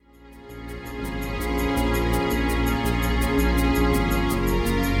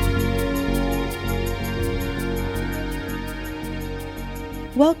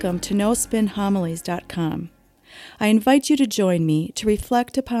Welcome to nospinhomilies.com. I invite you to join me to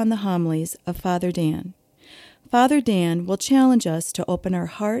reflect upon the homilies of Father Dan. Father Dan will challenge us to open our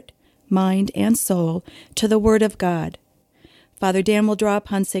heart, mind, and soul to the Word of God. Father Dan will draw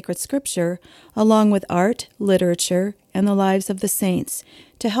upon sacred scripture along with art, literature, and the lives of the saints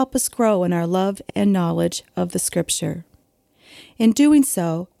to help us grow in our love and knowledge of the scripture. In doing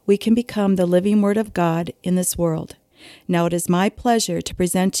so, we can become the living Word of God in this world. Now it is my pleasure to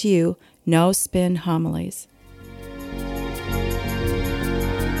present to you No Spin Homilies.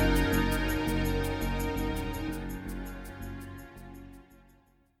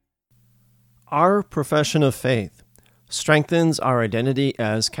 Our profession of faith strengthens our identity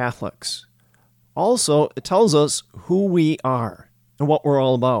as Catholics. Also, it tells us who we are and what we're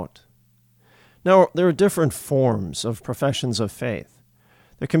all about. Now, there are different forms of professions of faith.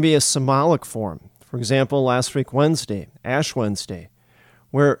 There can be a symbolic form. For example, last week Wednesday, Ash Wednesday,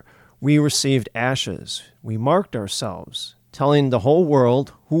 where we received ashes. We marked ourselves, telling the whole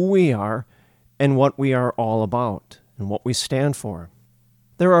world who we are and what we are all about and what we stand for.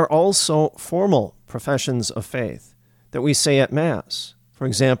 There are also formal professions of faith that we say at Mass. For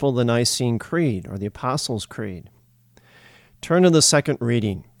example, the Nicene Creed or the Apostles' Creed. Turn to the second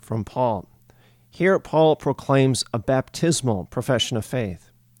reading from Paul. Here, Paul proclaims a baptismal profession of faith.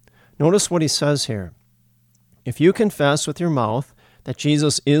 Notice what he says here. If you confess with your mouth that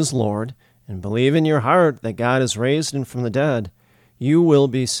Jesus is Lord and believe in your heart that God has raised him from the dead, you will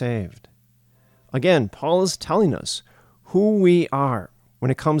be saved. Again, Paul is telling us who we are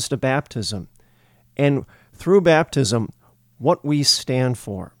when it comes to baptism, and through baptism, what we stand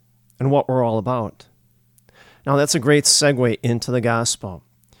for and what we're all about. Now, that's a great segue into the gospel.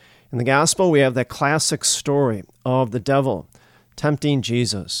 In the gospel, we have that classic story of the devil tempting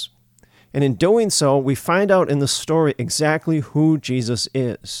Jesus. And in doing so, we find out in the story exactly who Jesus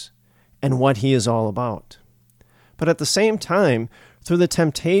is and what he is all about. But at the same time, through the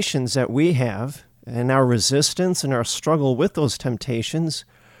temptations that we have and our resistance and our struggle with those temptations,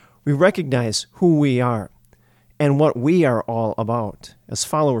 we recognize who we are and what we are all about as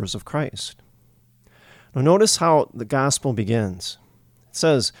followers of Christ. Now notice how the gospel begins. It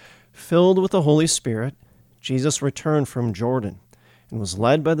says, filled with the Holy Spirit, Jesus returned from Jordan and was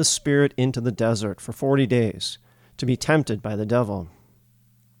led by the Spirit into the desert for 40 days to be tempted by the devil.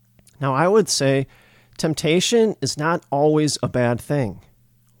 Now, I would say temptation is not always a bad thing.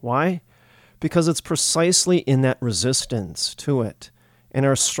 Why? Because it's precisely in that resistance to it and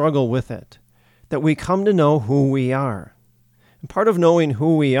our struggle with it that we come to know who we are. And part of knowing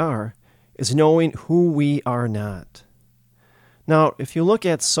who we are is knowing who we are not. Now, if you look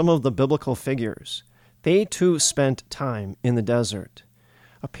at some of the biblical figures, they too spent time in the desert,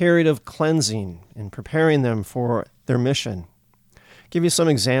 a period of cleansing and preparing them for their mission. I'll give you some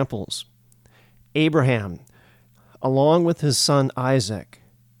examples. Abraham, along with his son Isaac,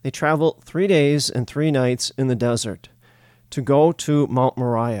 they traveled 3 days and 3 nights in the desert to go to Mount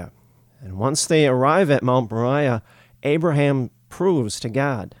Moriah. And once they arrive at Mount Moriah, Abraham proves to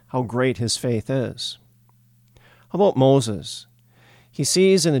God how great his faith is. How about Moses? He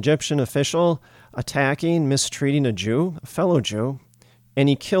sees an Egyptian official mistreating a fellow Jew, and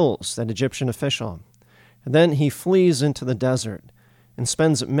he kills that Egyptian official. And then he flees into the desert and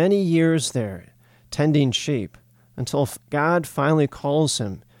spends many years there tending sheep until God finally calls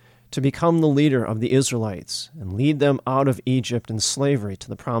him to become the leader of the Israelites and lead them out of Egypt and slavery to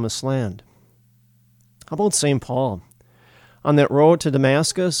the Promised Land. How about St. Paul? On that road to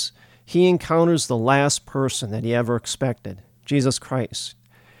Damascus, he encounters the last person that he ever expected, Jesus Christ,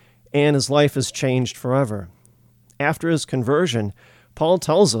 and his life is changed forever. After his conversion, Paul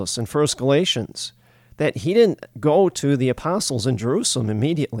tells us in 1 Galatians that he didn't go to the apostles in Jerusalem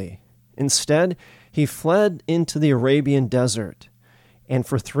immediately. Instead, he fled into the Arabian desert, and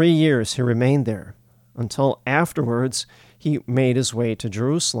for 3 years he remained there, until afterwards he made his way to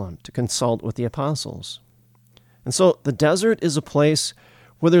Jerusalem to consult with the apostles. And so the desert is a place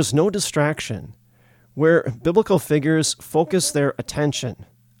where there's no distraction, where biblical figures focus their attention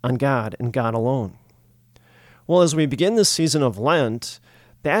on God and God alone. Well, as we begin this season of Lent,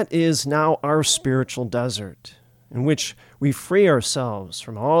 that is now our spiritual desert, in which we free ourselves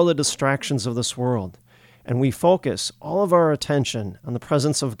from all the distractions of this world, and we focus all of our attention on the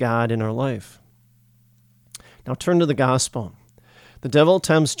presence of God in our life. Now turn to the gospel. The devil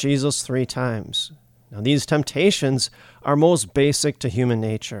tempts Jesus 3 times. Now these temptations are most basic to human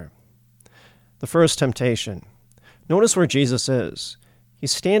nature. The first temptation. Notice where Jesus is.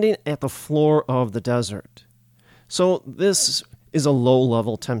 He's standing at the floor of the desert. So this is a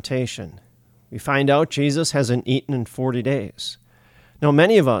low-level temptation. We find out Jesus hasn't eaten in 40 days. Now,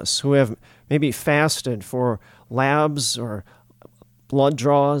 many of us who have maybe fasted for labs or blood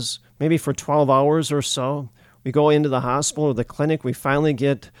draws, maybe for 12 hours or so, we go into the hospital or the clinic, we finally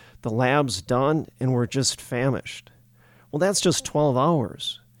get the labs done, and we're just famished. Well, that's just 12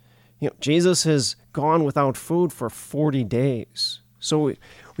 hours. Jesus has gone without food for 40 days. So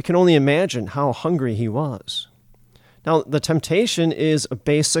we can only imagine how hungry he was. Now, the temptation is a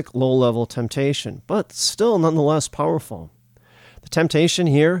basic low-level temptation, but still nonetheless powerful. The temptation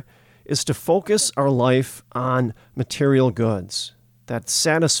here is to focus our life on material goods that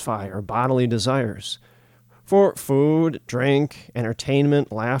satisfy our bodily desires for food, drink,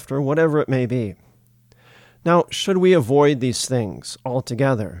 entertainment, laughter, whatever it may be. Now, should we avoid these things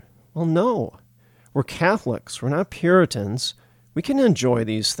altogether? Well, no. We're Catholics. We're not Puritans. We can enjoy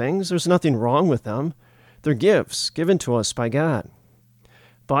these things. There's nothing wrong with them. They're gifts given to us by God.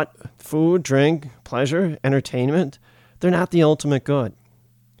 But food, drink, pleasure, entertainment, they're not the ultimate good.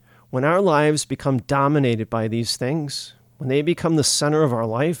 When our lives become dominated by these things, when they become the center of our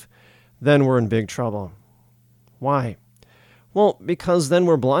life, then we're in big trouble. Why? Well, because then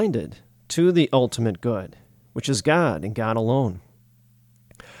we're blinded to the ultimate good, which is God and God alone.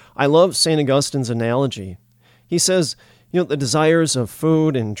 I love St. Augustine's analogy. He says, the desires of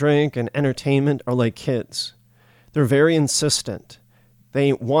food and drink and entertainment are like kids. They're very insistent.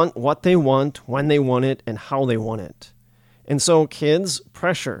 They want what they want, when they want it, and how they want it. And so kids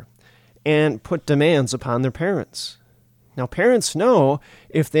pressure and put demands upon their parents. Now, parents know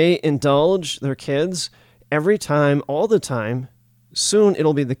if they indulge their kids every time, all the time, soon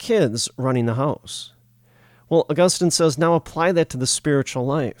it'll be the kids running the house. Well, Augustine says, now apply that to the spiritual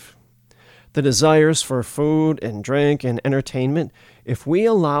life. The desires for food and drink and entertainment, if we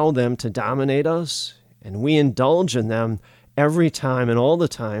allow them to dominate us and we indulge in them every time and all the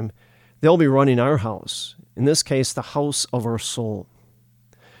time, they'll be running our house, in this case, the house of our soul.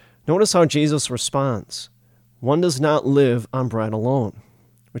 Notice how Jesus responds. One does not live on bread alone,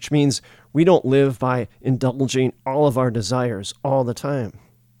 which means we don't live by indulging all of our desires all the time.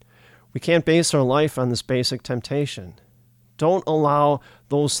 We can't base our life on this basic temptation. Don't allow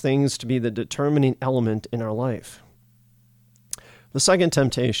those things to be the determining element in our life. The second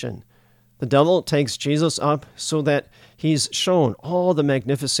temptation, the devil takes Jesus up so that he's shown all the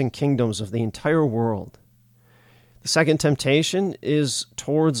magnificent kingdoms of the entire world. The second temptation is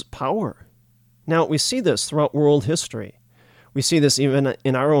towards power. Now, we see this throughout world history. We see this even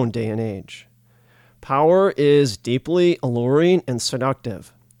in our own day and age. Power is deeply alluring and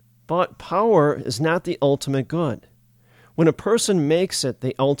seductive, but power is not the ultimate good. When a person makes it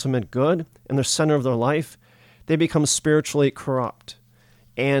the ultimate good and the center of their life, they become spiritually corrupt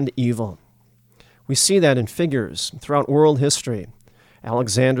and evil. We see that in figures throughout world history.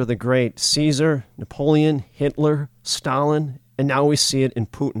 Alexander the Great, Caesar, Napoleon, Hitler, Stalin, and now we see it in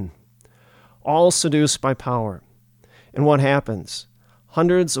Putin. All seduced by power. And what happens?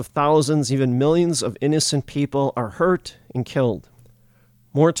 Hundreds of thousands, even millions of innocent people are hurt and killed.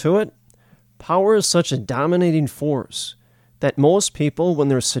 More to it, power is such a dominating force that most people, when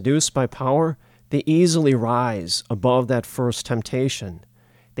they're seduced by power, they easily rise above that first temptation.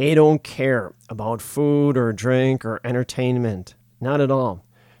 They don't care about food or drink or entertainment. Not at all.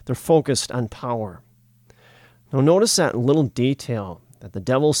 They're focused on power. Now notice that little detail that the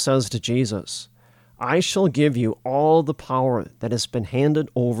devil says to Jesus, I shall give you all the power that has been handed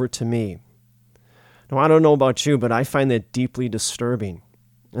over to me. Now I don't know about you, but I find that deeply disturbing.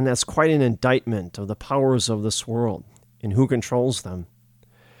 And that's quite an indictment of the powers of this world and who controls them.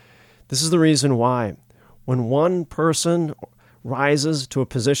 This is the reason why when one person rises to a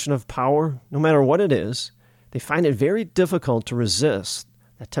position of power, no matter what it is, they find it very difficult to resist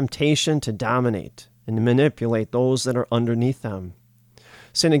the temptation to dominate and to manipulate those that are underneath them.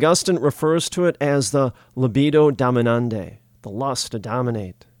 St. Augustine refers to it as the libido dominandi, the lust to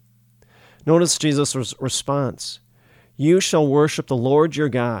dominate. Notice Jesus' response. You shall worship the Lord your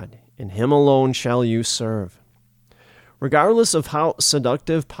God, and him alone shall you serve. Regardless of how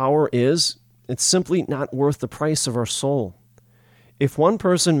seductive power is, it's simply not worth the price of our soul. If one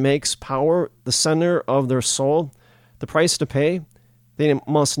person makes power the center of their soul, the price to pay, they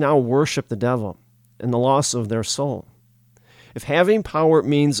must now worship the devil and the loss of their soul. If having power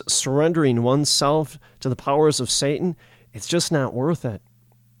means surrendering oneself to the powers of Satan, it's just not worth it.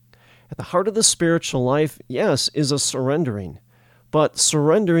 At the heart of the spiritual life, yes, is a surrendering, but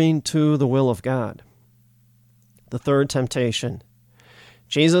surrendering to the will of God. The third temptation.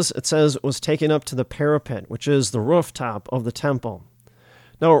 Jesus, it says, was taken up to the parapet, which is the rooftop of the temple.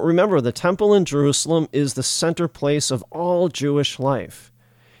 Now, remember, the temple in Jerusalem is the center place of all Jewish life.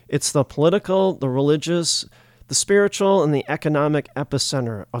 It's the political, the religious, the spiritual and the economic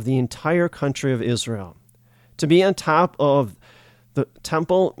epicenter of the entire country of Israel. To be on top of the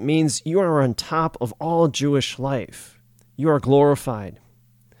temple means you are on top of all Jewish life. You are glorified.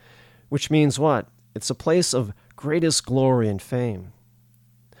 Which means what? It's a place of greatest glory and fame.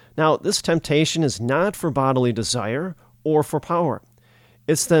 Now, this temptation is not for bodily desire or for power.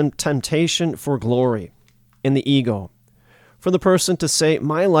 It's the temptation for glory in the ego. For the person to say,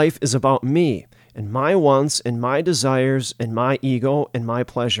 my life is about me and my wants and my desires and my ego and my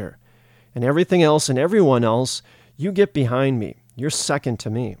pleasure. And everything else and everyone else, you get behind me. You're second to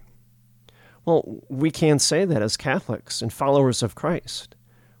me. Well, we can't say that as Catholics and followers of Christ.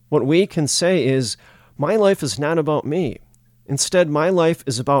 What we can say is, my life is not about me. Instead, my life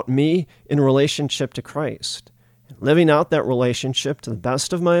is about me in relationship to Christ, and living out that relationship to the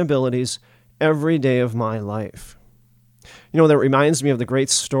best of my abilities every day of my life. You know, that reminds me of the great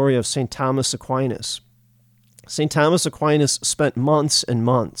story of St. Thomas Aquinas. St. Thomas Aquinas spent months and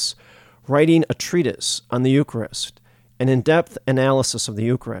months writing a treatise on the Eucharist, an in-depth analysis of the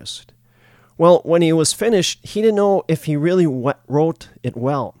Eucharist. Well, when he was finished, he didn't know if he really wrote it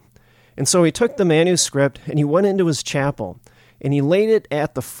well. And so he took the manuscript and he went into his chapel and he laid it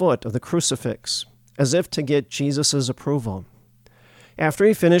at the foot of the crucifix as if to get Jesus' approval. After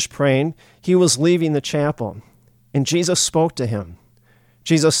he finished praying, he was leaving the chapel and Jesus spoke to him.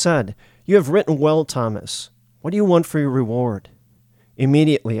 Jesus said, "You have written well, Thomas. What do you want for your reward?"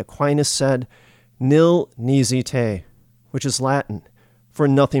 Immediately Aquinas said, "Nil nisi te," which is Latin, for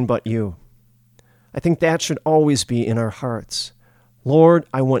nothing but you. I think that should always be in our hearts. Lord,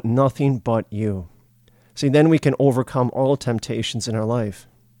 I want nothing but you. See, then we can overcome all temptations in our life.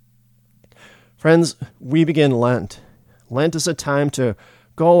 Friends, we begin Lent. Lent is a time to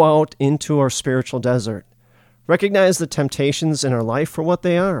go out into our spiritual desert, recognize the temptations in our life for what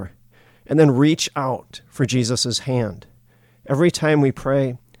they are, and then reach out for Jesus' hand. Every time we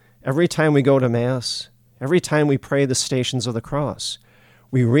pray, every time we go to Mass, every time we pray the Stations of the Cross,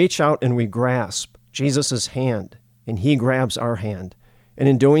 we reach out and we grasp Jesus' hand, and he grabs our hand. And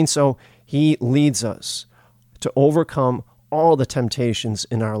in doing so, he leads us to overcome all the temptations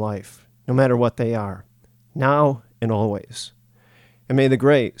in our life, no matter what they are, now and always. And may the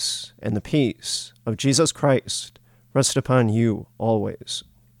grace and the peace of Jesus Christ rest upon you always.